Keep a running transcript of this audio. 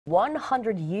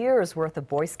100 years worth of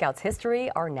Boy Scouts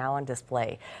history are now on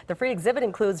display. The free exhibit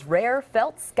includes rare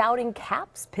felt scouting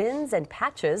caps, pins, and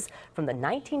patches from the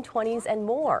 1920s and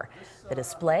more. The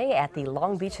display at the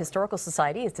Long Beach Historical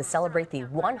Society is to celebrate the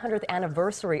 100th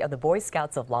anniversary of the Boy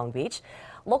Scouts of Long Beach.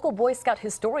 Local Boy Scout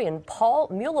historian Paul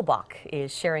Muehlebach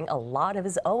is sharing a lot of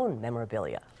his own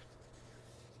memorabilia.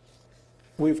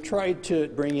 We've tried to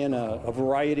bring in a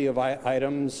variety of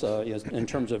items in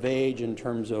terms of age, in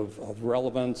terms of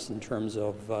relevance, in terms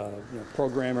of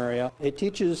program area. It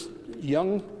teaches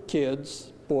young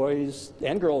kids, boys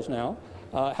and girls now,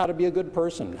 how to be a good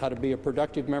person, how to be a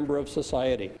productive member of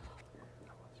society.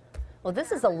 Well,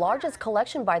 this is the largest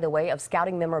collection, by the way, of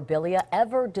scouting memorabilia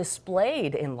ever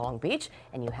displayed in Long Beach,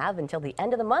 and you have until the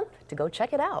end of the month to go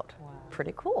check it out. Wow.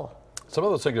 Pretty cool. Some of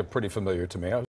those things are pretty familiar to me.